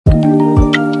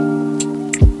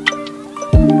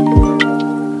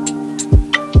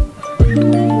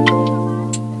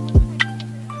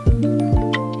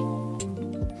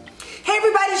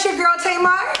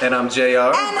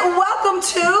JR. And welcome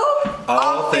to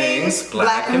All Things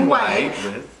Black and White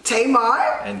with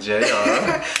Tamar and JR.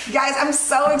 Guys, I'm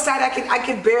so excited. I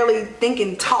can barely think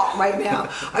and talk right now.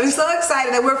 I'm so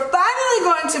excited that we're finally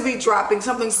going to be dropping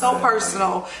something so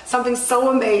personal, something so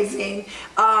amazing.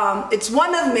 It's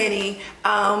one of many.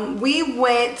 We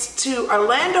went to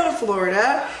Orlando,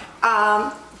 Florida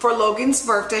for Logan's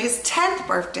birthday, his 10th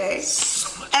birthday.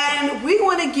 And we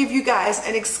want to give you guys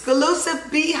an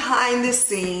exclusive behind the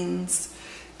scenes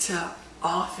to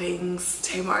All Things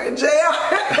Tamar and JR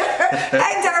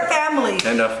and our family.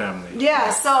 And our family. Yeah,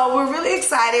 so we're really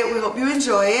excited. We hope you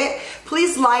enjoy it.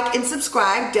 Please like and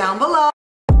subscribe down below.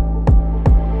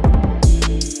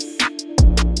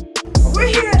 We're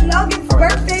here at Logan's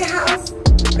birthday house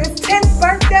for his 10th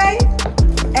birthday.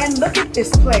 And look at this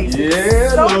place. Yeah,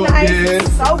 it's so Logan. Nice,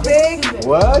 it's so big.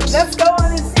 What? Let's go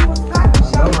on and see what's popping.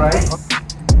 All right.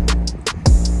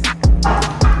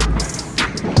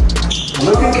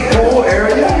 Look at the pool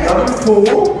area. Another pool.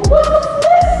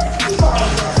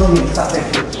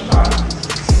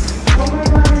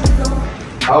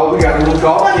 Oh, we got a little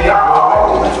golf game.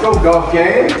 Let's go golf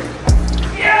game.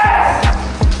 Yes!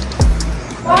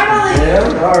 Finally!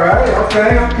 Yeah, all right.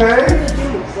 Okay.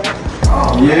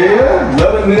 Yeah,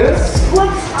 loving this. Oh,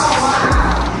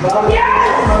 wow. Yes!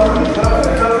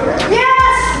 Yes!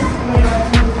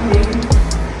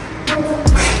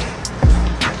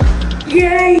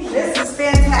 Yay! This is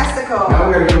fantastical. Now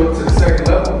we're gonna go to the second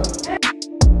level.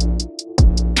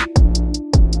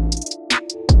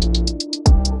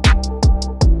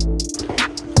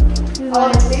 Oh,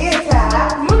 the theater.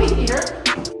 Movie theater.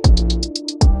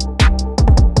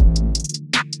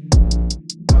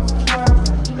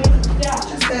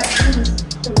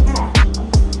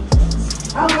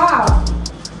 Oh, wow.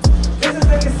 This is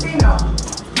the casino.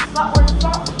 Not where it's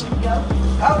from. Go.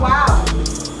 Oh, wow.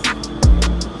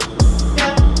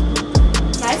 Yeah.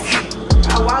 Nice.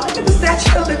 Oh, wow. Look at the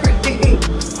Statue of Liberty.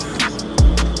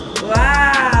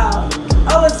 Wow.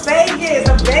 Oh, it's Vegas.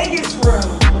 A Vegas room.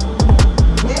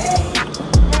 Yay.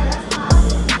 Yeah, that's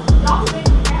awesome. Not big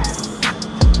cat.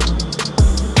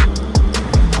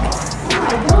 Oh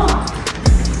my god.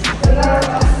 The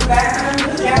bathroom.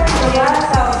 The last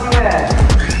house you had.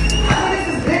 I think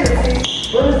this is bigger,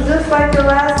 see? Well, it's just like the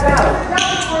last house.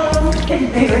 It's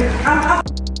bigger.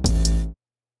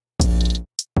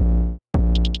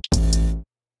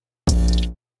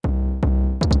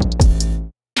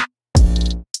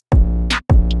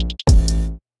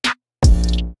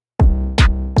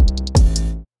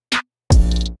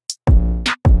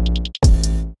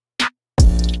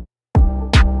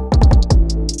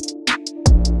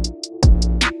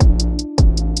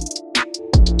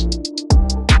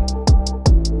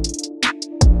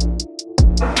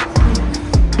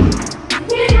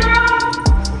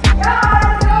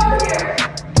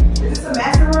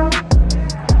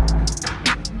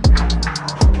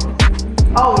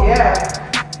 Oh, yeah.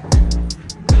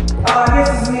 Oh, I guess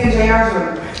this is me and JR's room.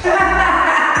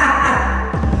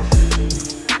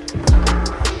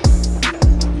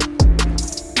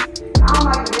 I don't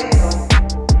like the bed, though.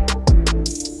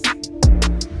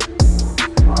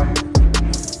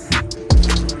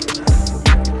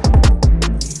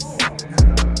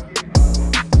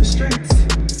 The streets.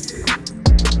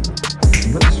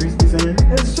 What the streets be saying?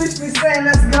 The streets be saying,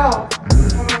 let's go.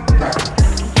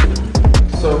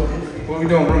 So, what we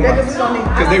doing room wise?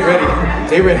 Because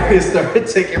they ready to start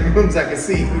taking rooms, I can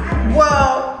see.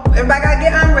 Well, everybody gotta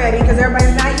get unready because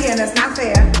everybody's not here and that's not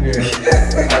fair. Yeah.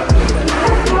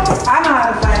 I know how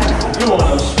to fight. You don't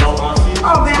want no smoke, auntie.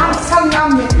 Oh man, I'm telling you,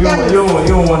 I'm You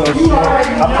don't want no smoke.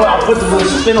 I put the little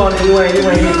spin on it. You ain't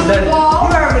hitting nothing. You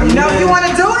already know. You want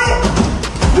to do it?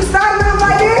 You started with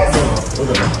like this?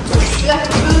 You have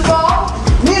to do the ball.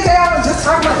 Me and Dad was just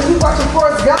talking about this. We watching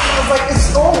Forrest Gump. I was like,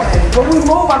 it's going. When we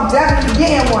move, I'm definitely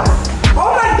getting one.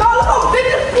 Oh my God, look how big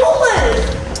this pool is.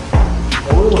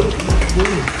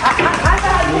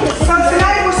 So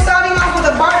tonight we're starting off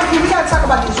with a barbecue. We gotta talk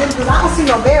about these gyms because I don't see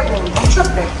no bedrooms. I'm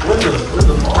tripping.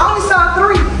 I only saw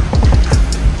 3.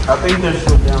 I think they're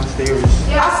still downstairs.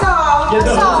 I saw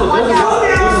one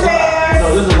downstairs.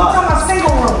 No, there's a lot. I'm talking about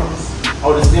single rooms.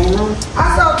 Oh, the single room?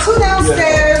 I saw 2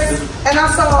 downstairs and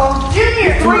I saw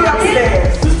Junior. 3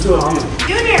 upstairs. There's 2 of you.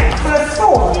 Junior. So that's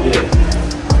 4. Yeah.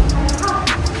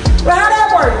 But how that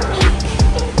work?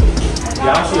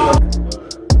 Yeah, I'll see you.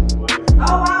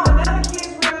 Oh wow, another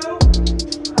kid's room.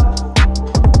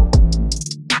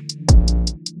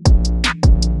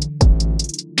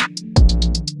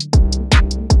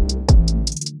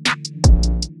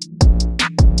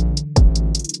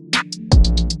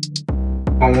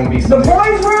 I won't be The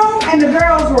boys' room and the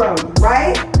girls' room,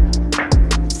 right?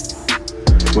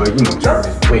 Well, you know,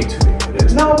 Jeremy's way too big for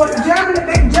this. No, but Jeremy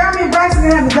and Braxton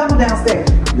can have the double downstairs.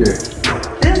 Yeah.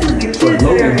 This is the But kids'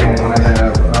 Logan area. gonna wanna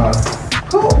have,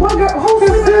 Who's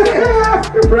living here?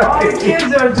 All the kids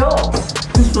are adults.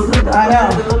 I know.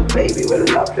 The little baby would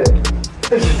have loved it.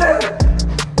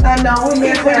 I know, we Kids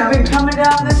missed would have him. been coming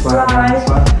down this slide.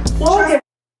 Logan.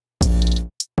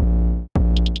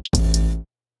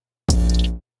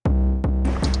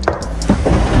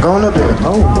 Going up there.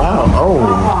 Oh, wow.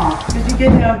 Oh. Did you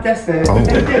get him? That's it. Oh,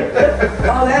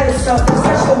 that is so, that's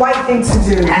such the white thing to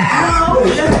do. No,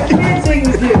 that's what kids thing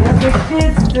to do. That's what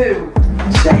kids do.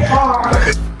 JR.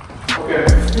 Okay.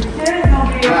 The kids don't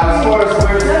be Now, as far as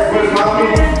where's mommy?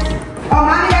 Oh,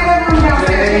 mommy got that room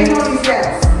downstairs. She knows these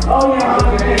steps. Oh, yeah.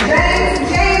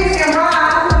 James and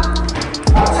Rob,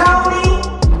 Tony,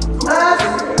 us,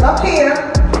 up here.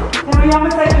 Well, y'all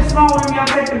gonna take the small room, y'all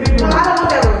take the big No, room. I don't want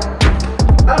that room.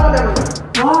 I don't want that room.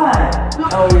 What?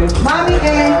 Oh, yeah. Mommy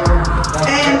and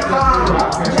James.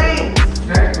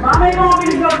 Mommy ain't gonna be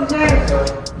to go to James.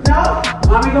 No?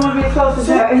 Mommy gonna be close to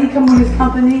James. He come with his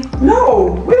company. No,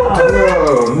 we don't do that.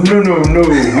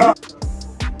 No.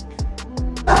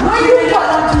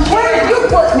 Where did you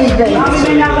put me, baby? Mommy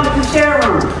may not go to the share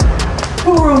room.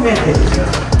 Who room is it?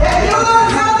 That's yours,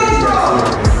 Tommy's room.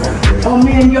 Oh,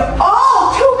 me and your.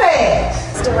 Oh, two beds.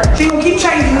 She gonna keep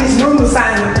changing this room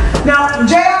assignment. Now,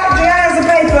 JR has a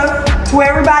paper to where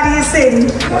everybody is sitting.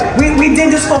 We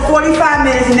did this for 45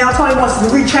 minutes and now Tony wants to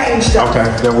rechange stuff. Okay,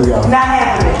 there we go. Not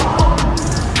happening.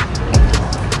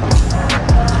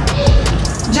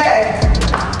 Jay,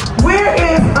 where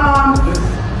is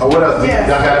Oh, what else? Yeah.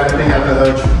 Y'all got everything after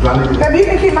the baby, you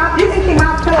can keep my pillow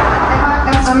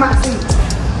in my seat.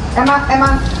 And my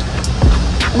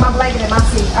blanket in my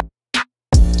seat.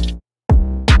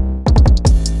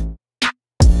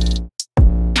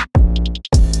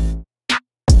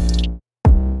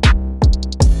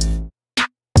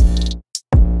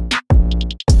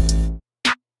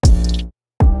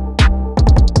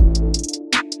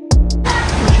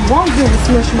 What you won't do is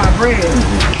smush my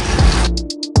bread.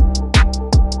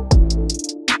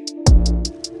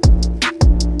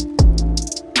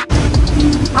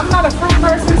 I'm not a fruit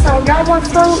person, so if y'all want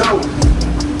fruit,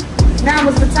 now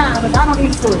is the time, but I don't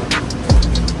eat fruit.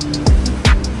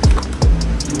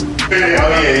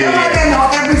 yeah. On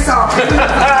every song.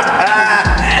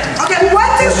 Okay,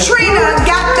 what does Trina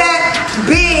got that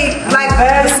big like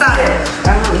the sun?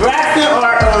 Braxton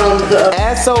or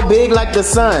ass so big like the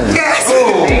sun. Yes.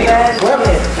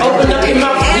 Open up your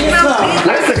mouth.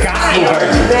 That's the gospel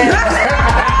version.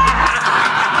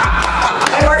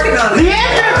 I'm working on The it.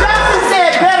 answer Justin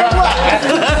said better what?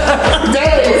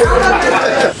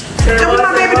 And what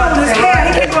my baby doing with his hair,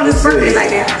 he keeps on his birthday like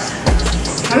that.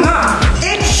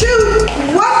 And shoot,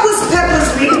 what was Peppa's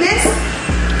weakness?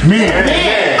 Me.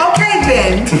 Okay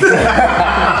then.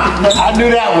 I knew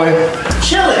that one.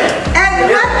 Chillin'. At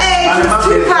what age was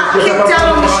Tupac kicked out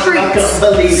on the streets?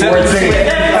 17.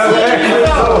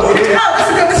 Oh, this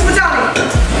is good. This is for Johnny.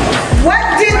 What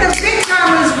did the big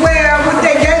timers wear with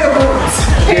their gator boots?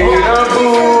 Gator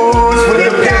boots with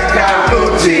the big out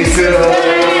Gucci too.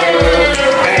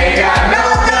 Ain't got no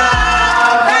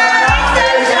job,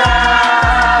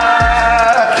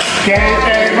 can't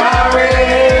pay my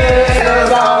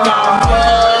bills on my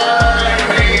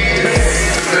money.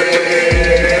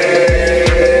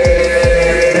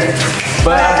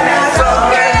 But that's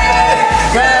okay,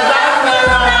 'cause I'm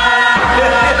alive.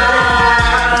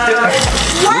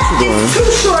 What is too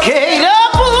short? Gator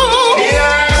boots.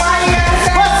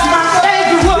 What's my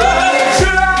favorite word?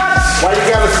 Why you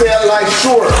gotta say it like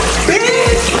short?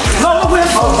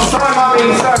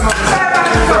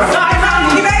 Sorry,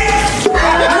 mommy.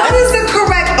 What is the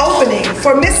correct opening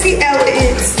for Missy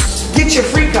Elliott's Get Your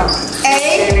Freak On? A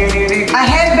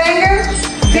headbanger.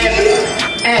 B,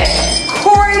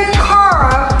 Corey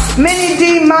Cara, Minnie D.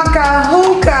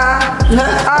 Makahuka,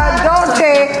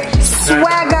 Adonte,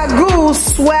 Swagagoo.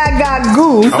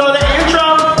 So the intro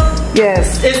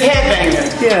Yes. is headbanger.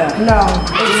 Yeah. No.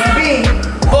 It's B.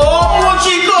 Oh,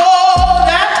 Chico.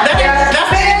 That's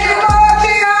Baby,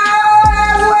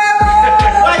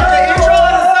 like the intro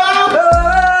of the song.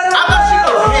 I thought she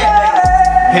go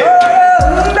headbanger.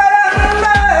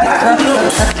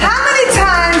 How many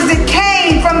times did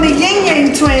Kane from the Yin Yang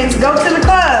Twins go to the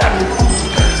club?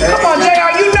 Come on,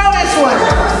 JR, you know this one.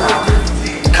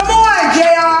 Come on,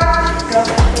 JR.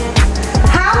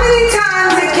 How many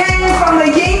times did Kane from the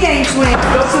Yin Yang Twins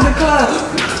go to the club?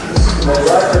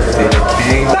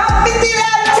 About 50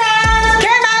 times.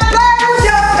 Can I close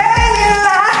your pain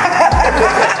line?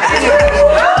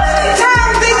 How many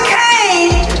times did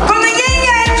Kane from the Yin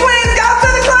Yang Twins go to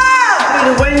the club?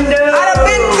 The window. I've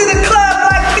been to the club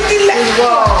like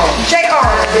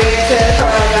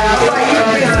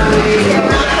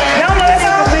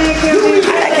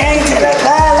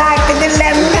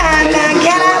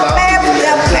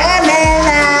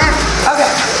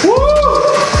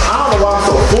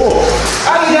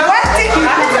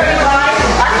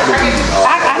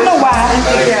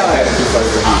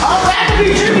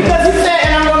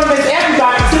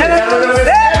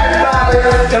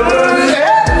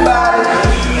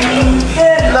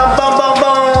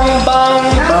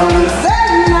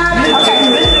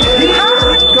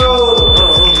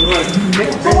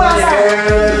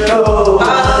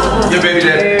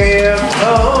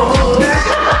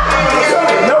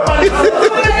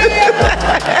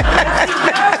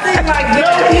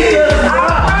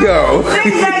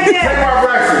Tamar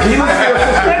Braxton, can you listen to your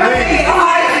sister, please?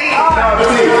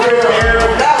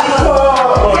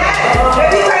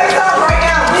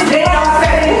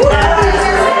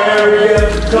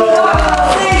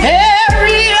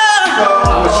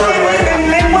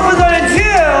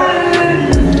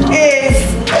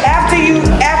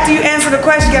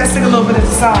 Sing a little bit of the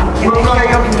song in the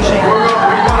karaoke machine.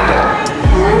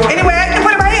 Anyway, I can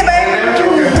put it right here, baby.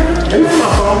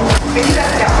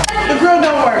 The grill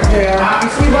don't work, girl.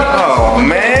 Oh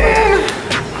man,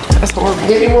 that's horrible.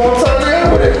 Hit me one more time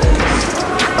now with it.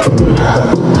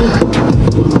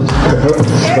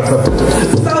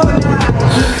 It's so vanilla.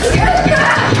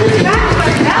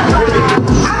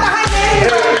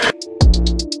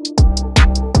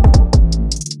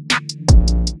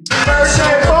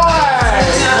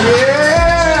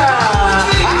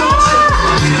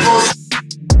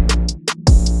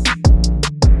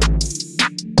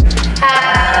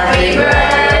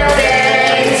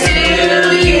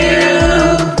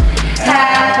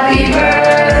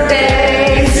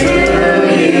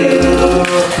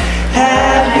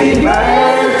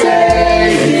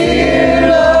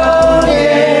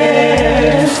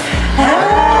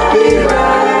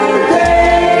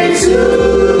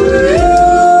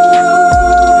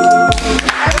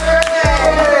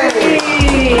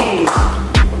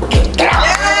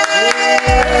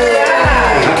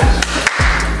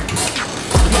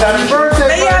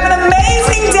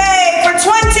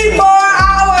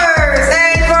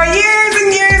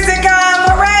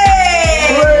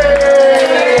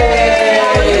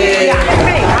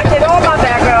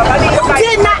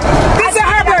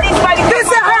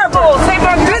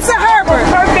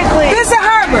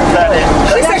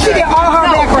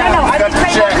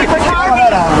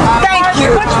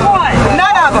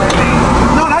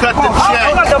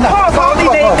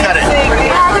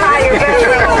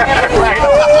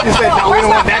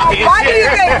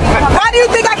 Why do you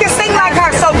think I can sing like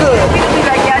her so good?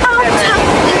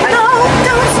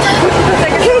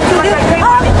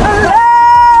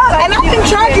 And I didn't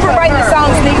charge you for writing the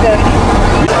songs neither.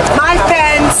 My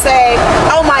fans say,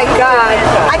 oh my God,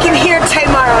 I can hear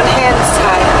Tamar on Hands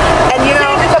Tied. And you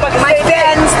know, my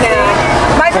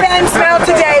fans now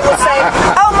today will say,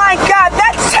 oh my God,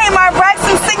 that's Tamar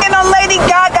Braxton singing on Lady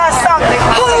Gaga song.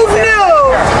 Who knew?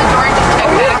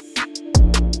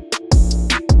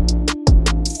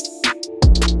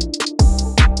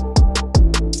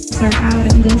 Are out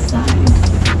on this side.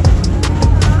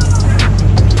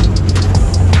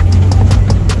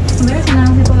 So there's now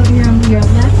people over here on your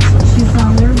left. She's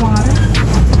underwater.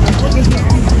 Over here.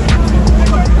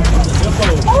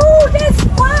 Oh, that's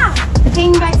flat! The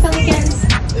thing by silicons.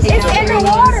 It's in the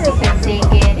water! Because they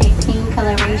get a pink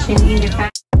coloration in your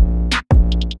back.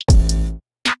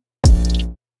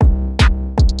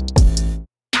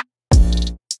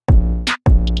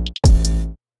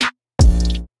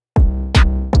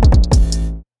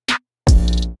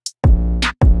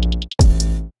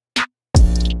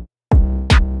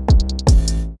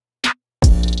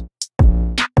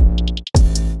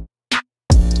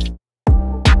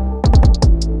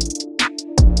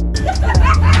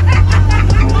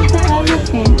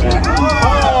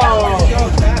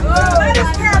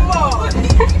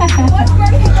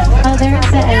 Oh,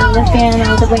 there's an elephant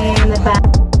all the way in the back.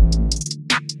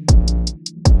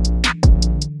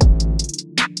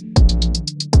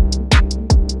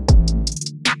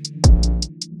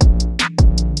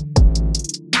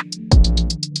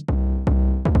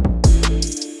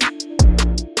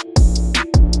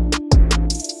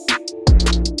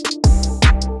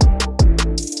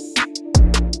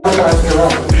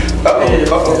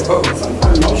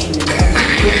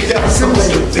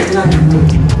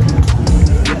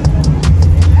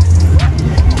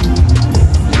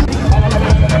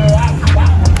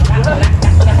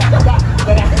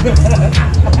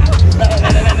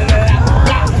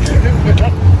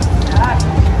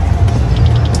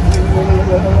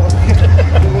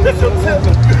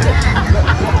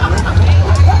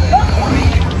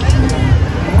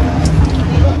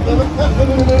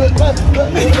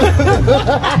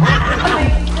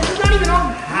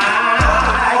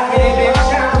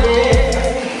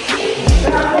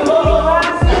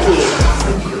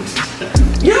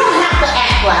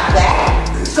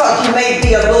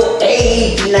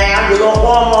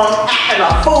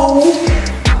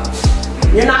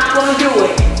 You're not going to do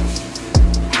it.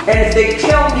 And if they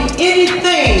tell me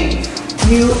anything,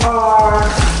 you are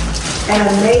an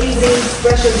amazing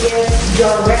special guest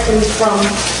directly from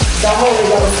the Holy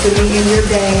Ghost to me and your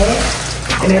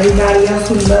dad and everybody else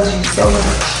who loves you so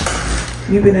much.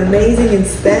 You've been amazing and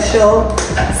special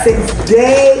since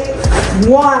day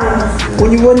one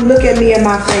when you wouldn't look at me in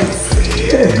my face.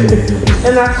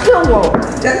 And I still won't.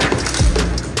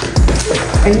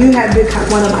 And you have been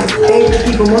one of my favorite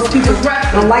people. Most people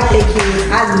don't like their kids.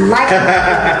 I like my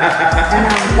kids. And I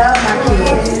love my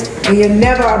kids. And you're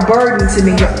never a burden to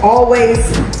me. You're always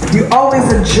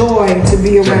a joy to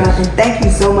be around. And thank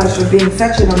you so much for being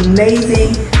such an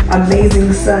amazing,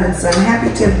 amazing son. So happy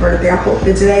 10th birthday. I hope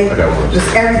that today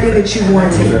was everything that you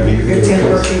wanted your 10th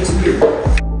birthday to be.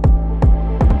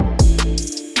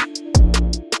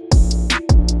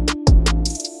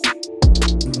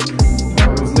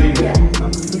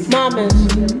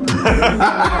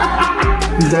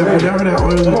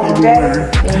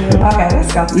 Okay,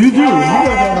 let's go. You do.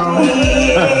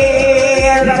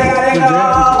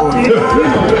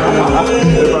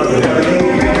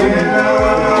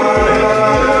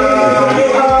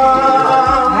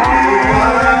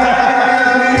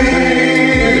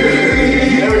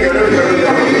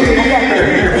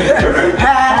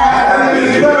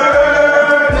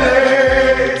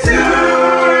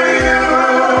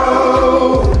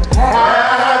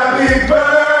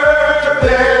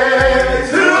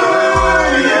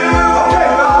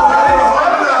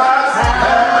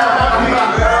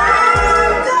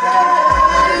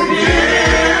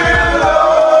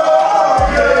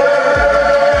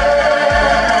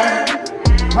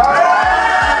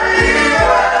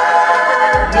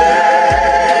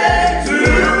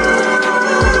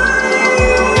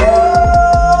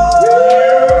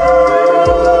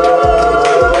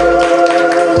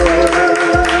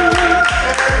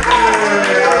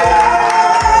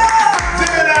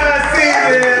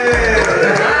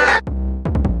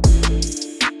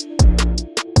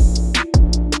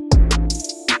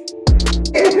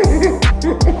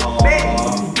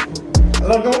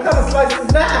 Logan, what kind of slice is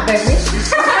that, baby?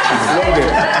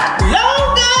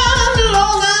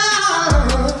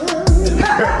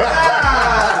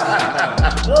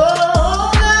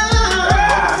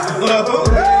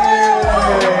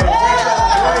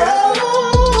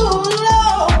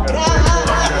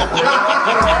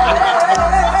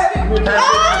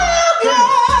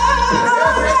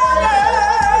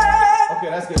 Okay,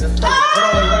 that's good. That's good.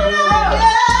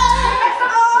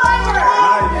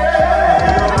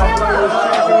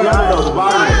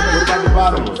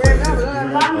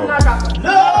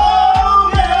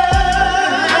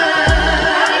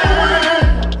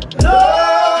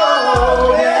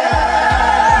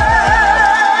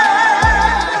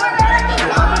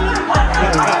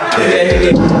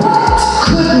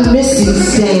 Couldn't miss you,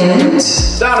 stand.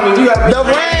 Donovan, you got the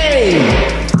rain.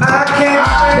 I can't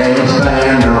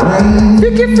stand the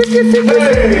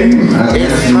rain.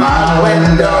 It's my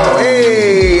window.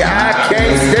 Hey, I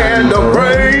can't stand the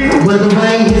rain. When the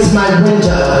rain hits my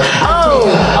window.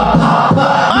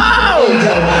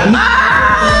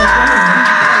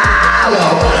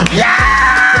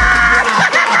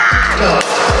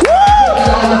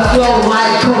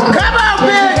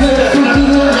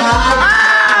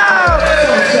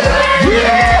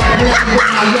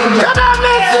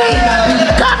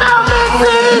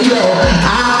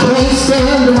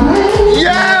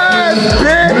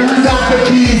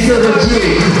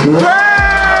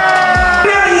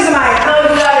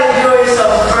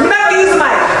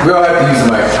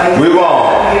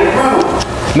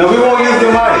 No, we won't use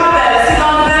the mic.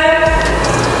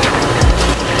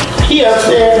 He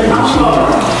upstairs.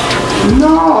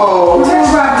 No.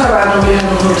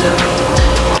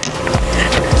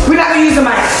 We're not gonna use the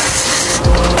mic.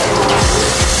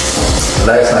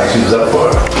 Last night she was up for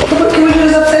it. Can we do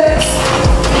this upstairs?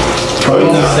 Oh,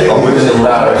 we're just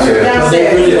loud upstairs.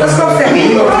 Let's go upstairs.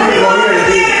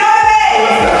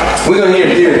 We're gonna hear it in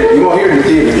the theater. You won't hear it in the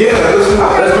theater. Yeah,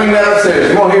 let's bring that upstairs.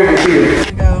 You won't hear it in the theater.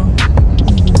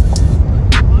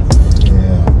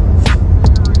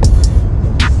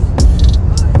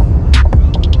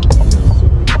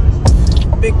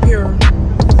 Big pure.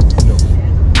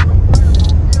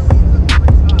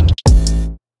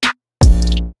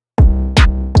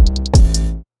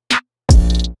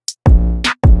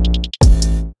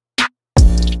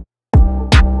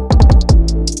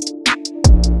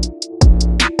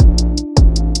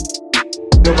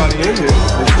 Nobody in here.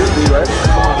 It should be, right?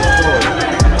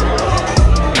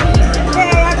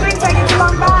 Hey, our drinks taking too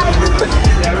long. Bye.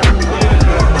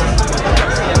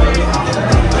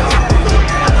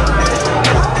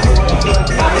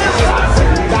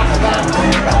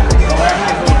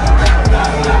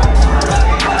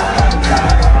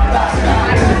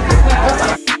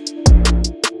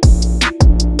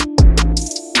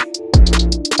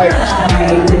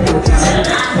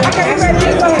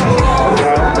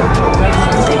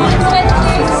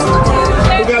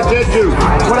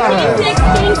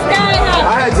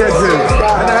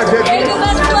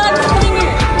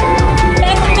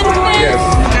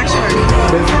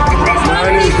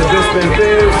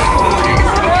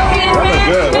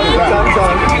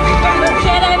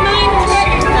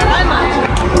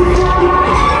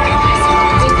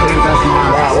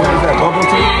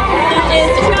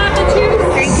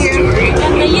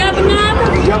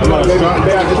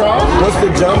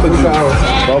 jumping sauce.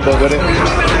 Bobo with it.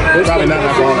 Probably not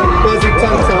that ball. Fuzzy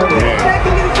tum tum.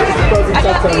 Fuzzy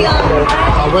tum tum.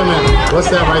 Oh, wait a minute. What's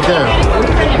that right there?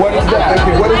 What is that?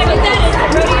 What is that?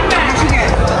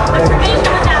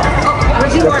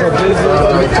 What you order?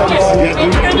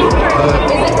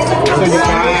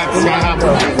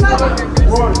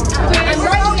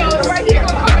 Right here.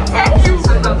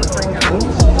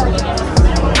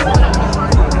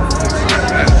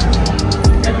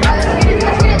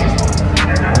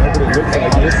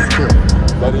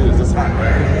 That is. It's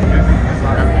hot.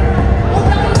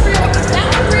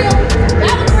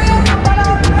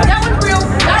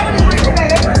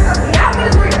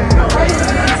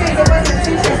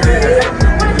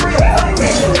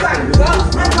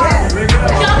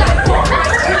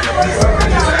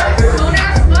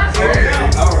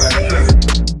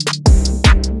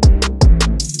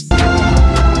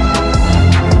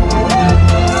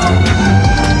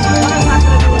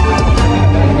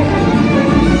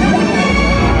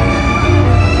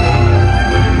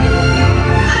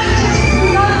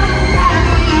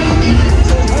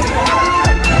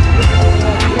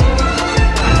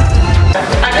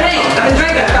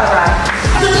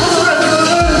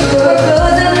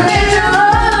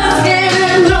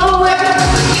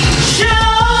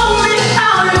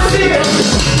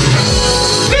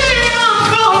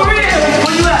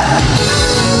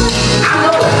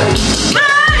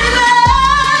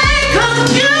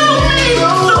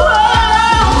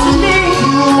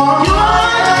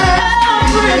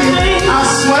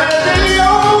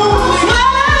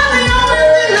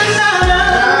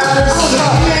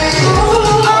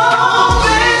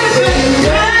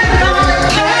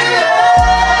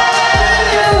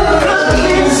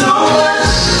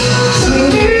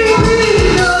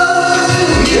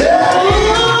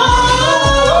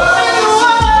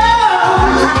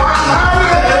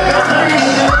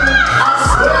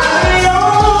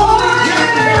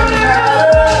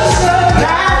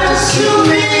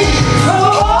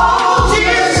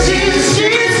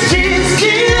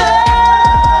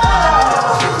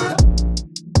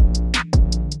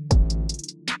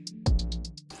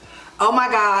 Oh my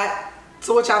God.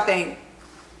 So what y'all think?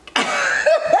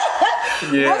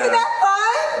 Yeah. Wasn't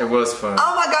that fun? It was fun.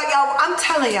 Oh my God, y'all. I'm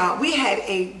telling y'all, we had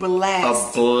a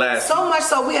blast. A blast. So much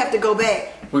so we have to go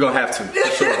back. We're going to have to, for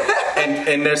sure.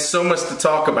 And there's so much to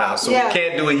talk about. So Yeah. we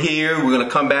can't do it here. We're going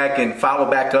to come back and follow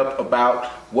back up about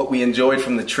what we enjoyed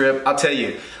from the trip. I'll tell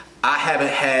you, I haven't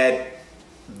had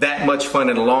that much fun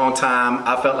in a long time.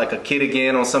 I felt like a kid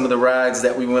again on some of the rides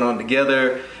that we went on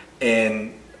together.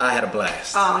 And I had a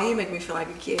blast. Oh, you make me feel like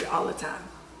a kid all the time.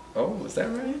 Oh, is that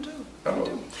right? You do.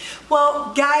 Oh.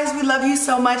 Well, guys, we love you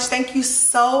so much. Thank you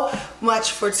so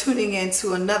much for tuning in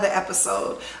to another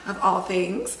episode of All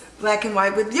Things Black and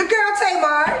White with your girl,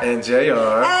 Tamar. And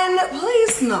JR. And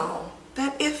please know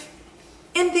that if,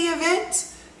 in the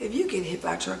event, if you get hit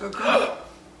by a truck or car,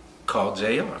 call JR.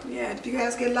 yeah, if you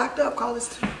guys get locked up, call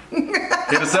us too.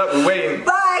 Hit us up. We're waiting.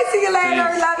 Bye. See you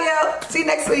later. Peace. Love you. See you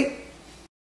next week.